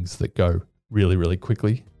things that go really, really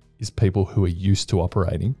quickly is people who are used to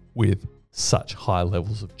operating with such high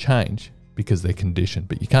levels of change because they're conditioned.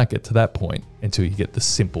 But you can't get to that point until you get the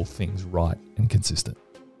simple things right and consistent.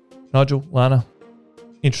 Nigel, Lana,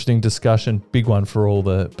 interesting discussion. Big one for all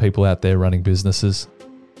the people out there running businesses.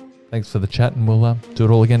 Thanks for the chat, and we'll do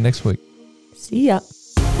it all again next week. See ya.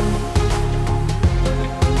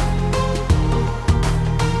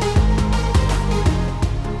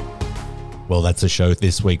 Well, that's the show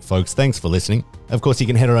this week, folks. Thanks for listening. Of course, you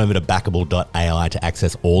can head on over to backable.ai to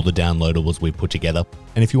access all the downloadables we've put together.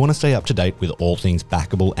 And if you want to stay up to date with all things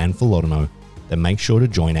Backable and Philotimo, then make sure to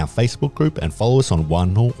join our Facebook group and follow us on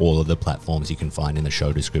one or all of the platforms you can find in the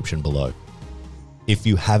show description below. If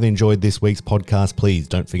you have enjoyed this week's podcast, please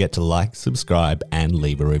don't forget to like, subscribe, and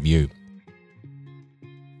leave a review.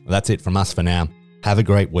 Well, that's it from us for now. Have a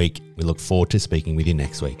great week. We look forward to speaking with you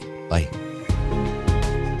next week. Bye.